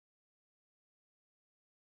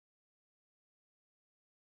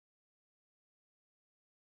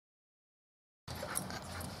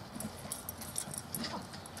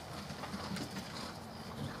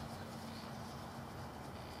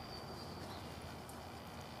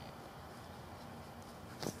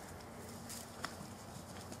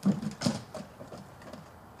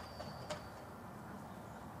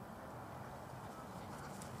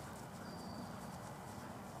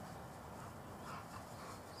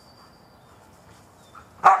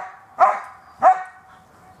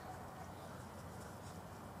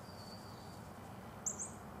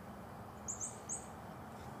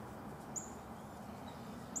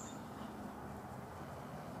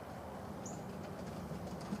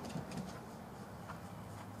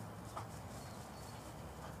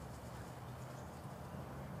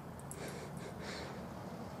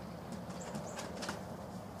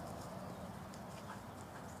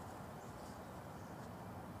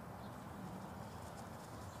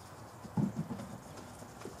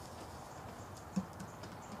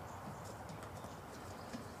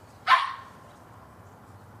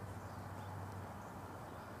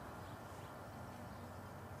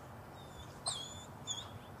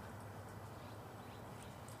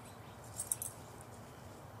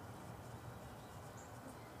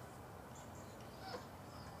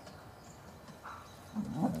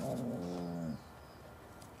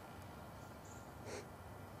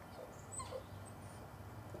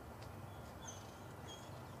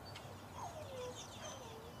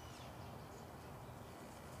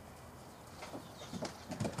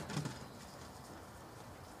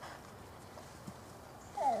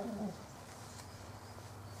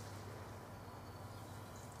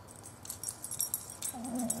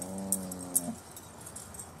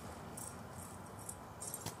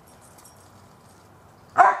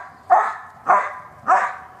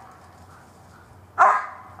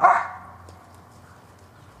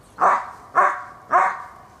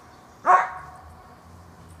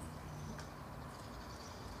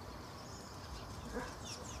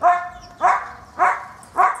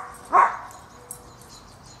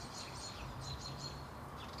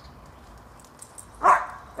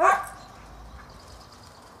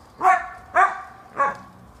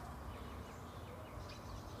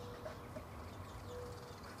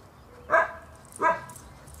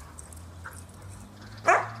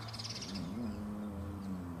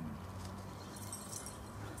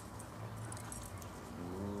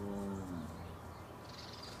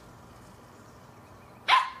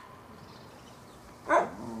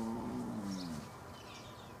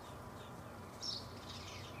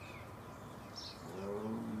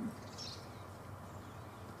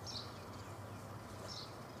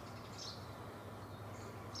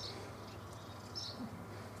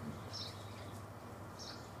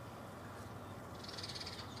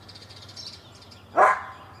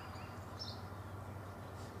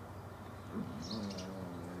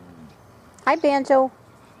Hi, Banjo.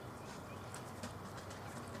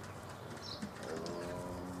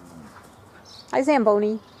 Hi,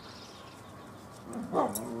 Zamboni.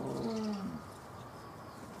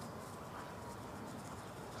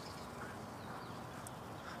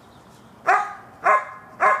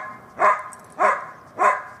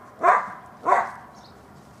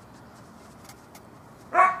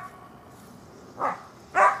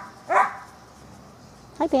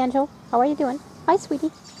 Hi, Banjo. How are you doing? Hi,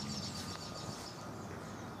 sweetie.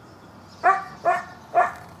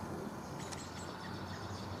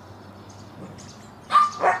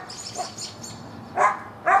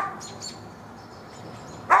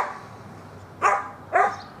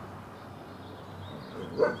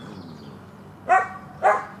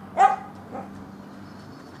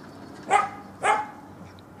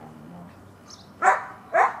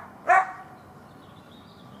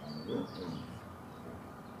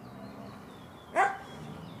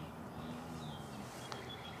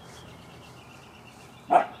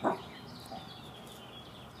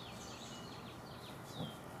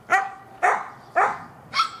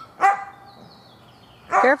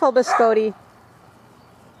 Careful, Biscotti.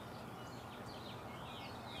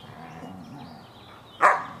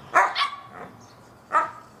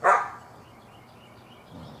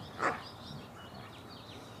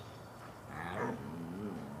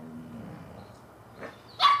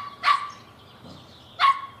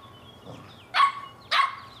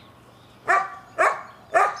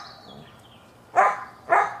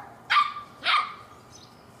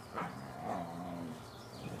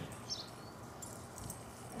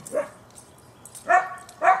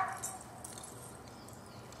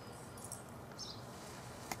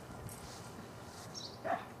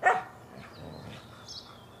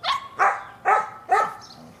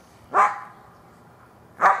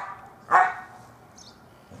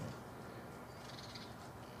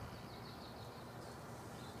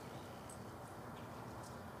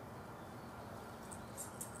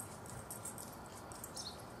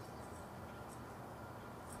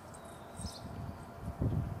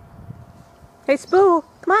 Hey, Spoo,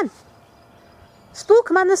 come on. Spoo,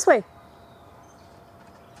 come on this way.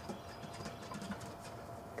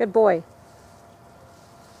 Good boy.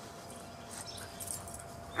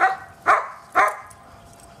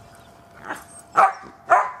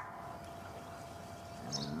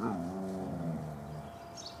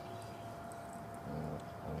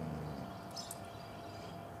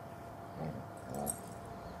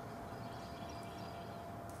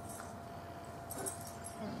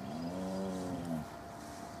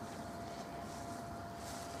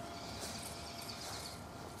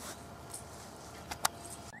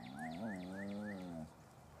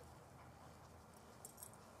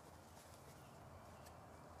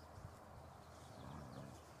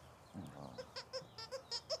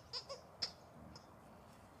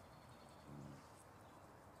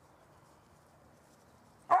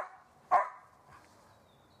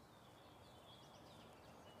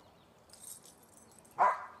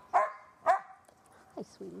 Hi,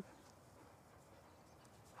 sweetie.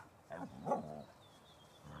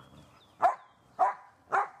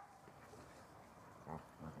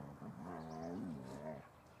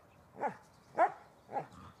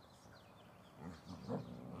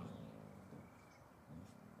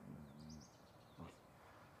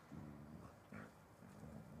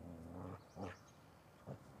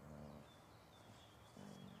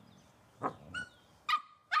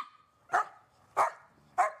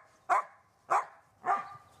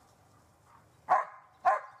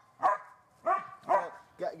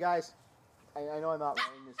 Guys, I know I'm not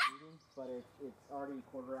running this meeting, but it's already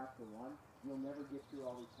 1:15. You'll never get through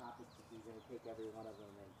all these topics if you're going to take every one of them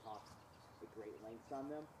and talk at great lengths on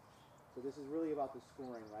them. So this is really about the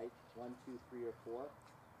scoring, right? 1, 2, 3, or 4.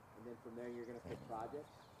 And then from there, you're going to pick projects.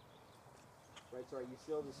 Right, so are you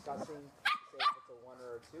still discussing, say, if it's a 1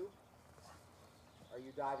 or a 2? Are you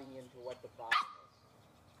diving into what the problem is?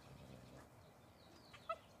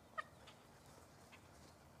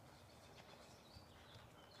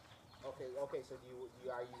 Okay, so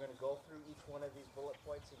are you going to go through each one of these bullet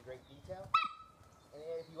points in great detail? And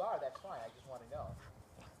if you are, that's fine. I just want to know.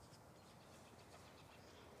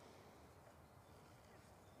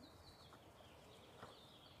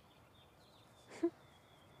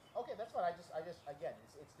 Okay, that's fine. Again,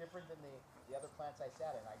 it's different than the other plants I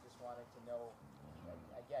sat in. I just wanted to know,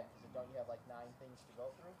 again, because don't you have like 9 things to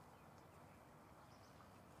go through?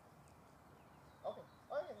 Okay,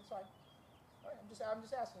 that's fine. All right, I'm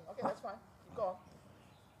just asking. Okay, that's fine. Keep going.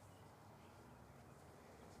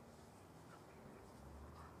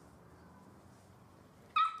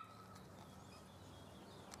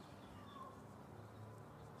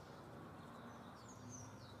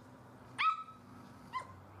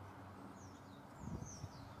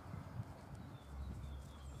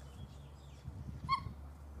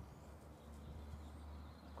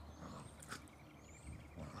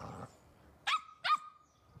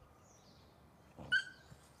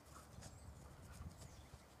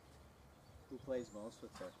 plays most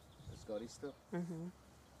with the Scotty still? Mm-hmm.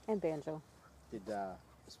 And Banjo. Did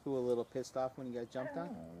Spoo a little pissed off when he got jumped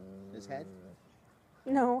on his head?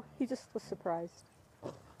 No, he just was surprised.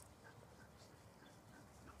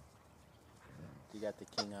 You got the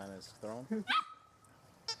king on his throne?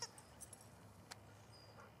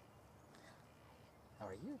 How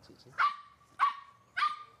are you, Gigi?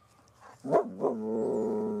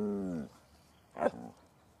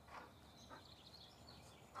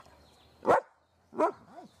 Hi.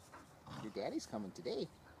 Your daddy's coming today.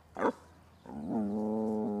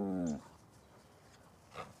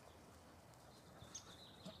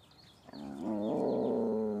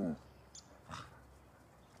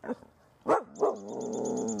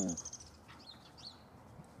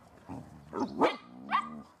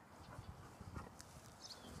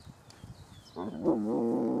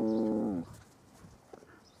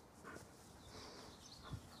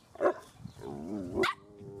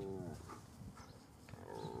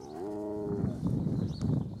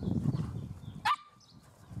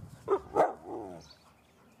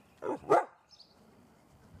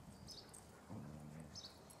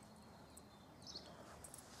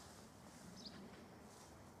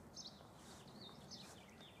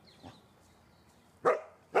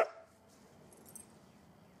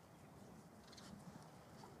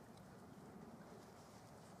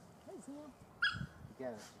 You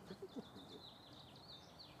got a certificate for you.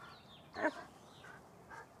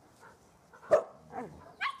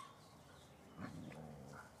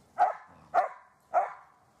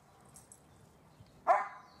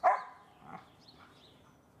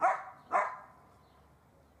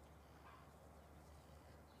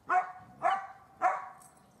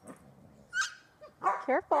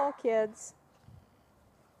 Careful, kids.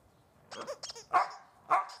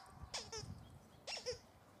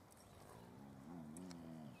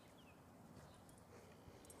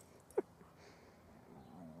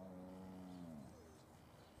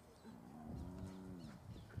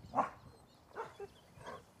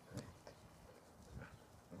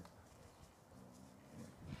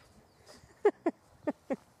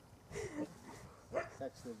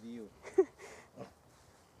 That's the view.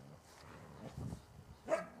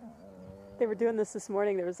 They were doing this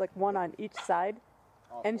morning. There was like one on each side.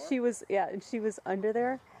 And she was under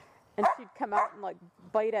there. And she'd come out and like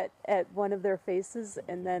bite at one of their faces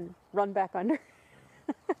and then run back under.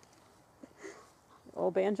 Oh,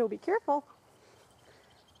 Banjo, be careful.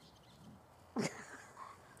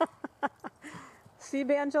 See,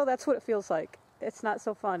 Banjo, that's what it feels like. It's not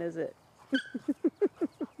so fun, is it?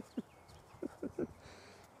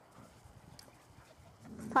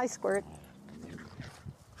 Hi, Squirt.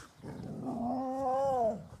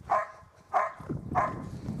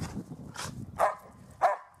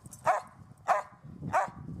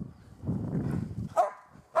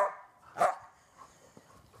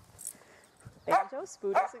 Banjo,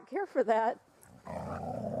 Spoo doesn't care for that.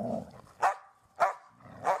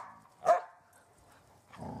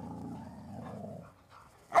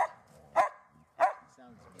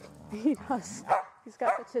 Sounds mean. He does. He's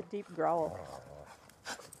got such a deep growl.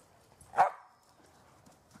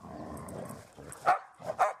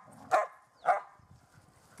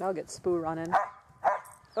 I'll get Spoo running.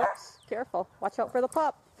 Oops, careful. Watch out for the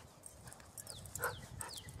pup.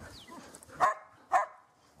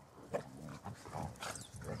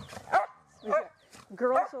 We got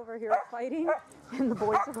girls over here fighting, and the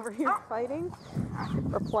boys over here fighting,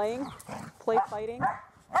 or play fighting,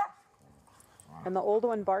 and the old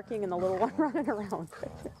one barking and the little one running around.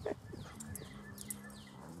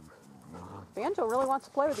 Banjo really wants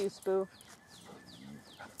to play with you, Spoo.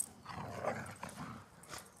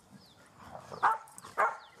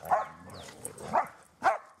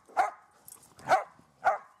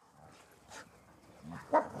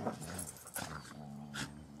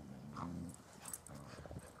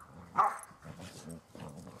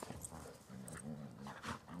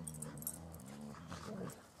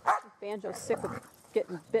 Banjo's sick of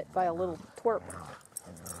getting bit by a little twerp.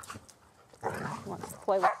 He wants to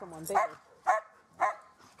play with someone bigger.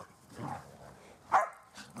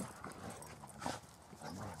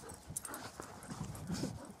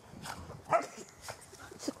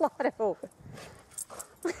 Gelato.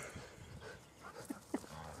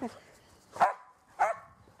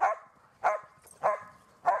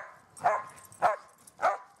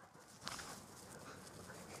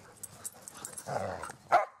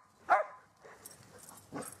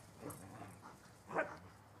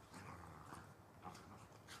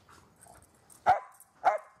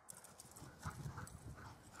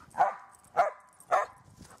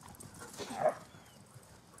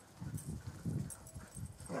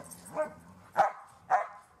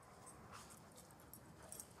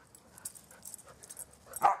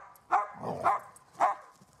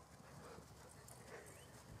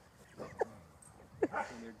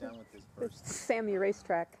 down with this It's person. Sammy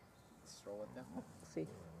Racetrack. Stroll with them. Let's see.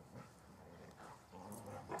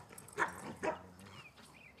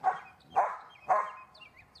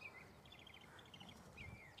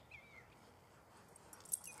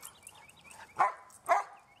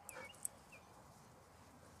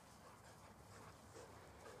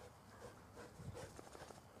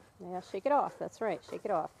 Yeah, shake it off. That's right. Shake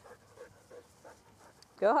it off.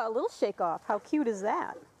 Go, a little shake off. How cute is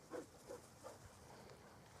that?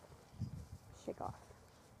 Shake off.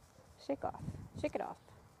 Shake off. Shake it off.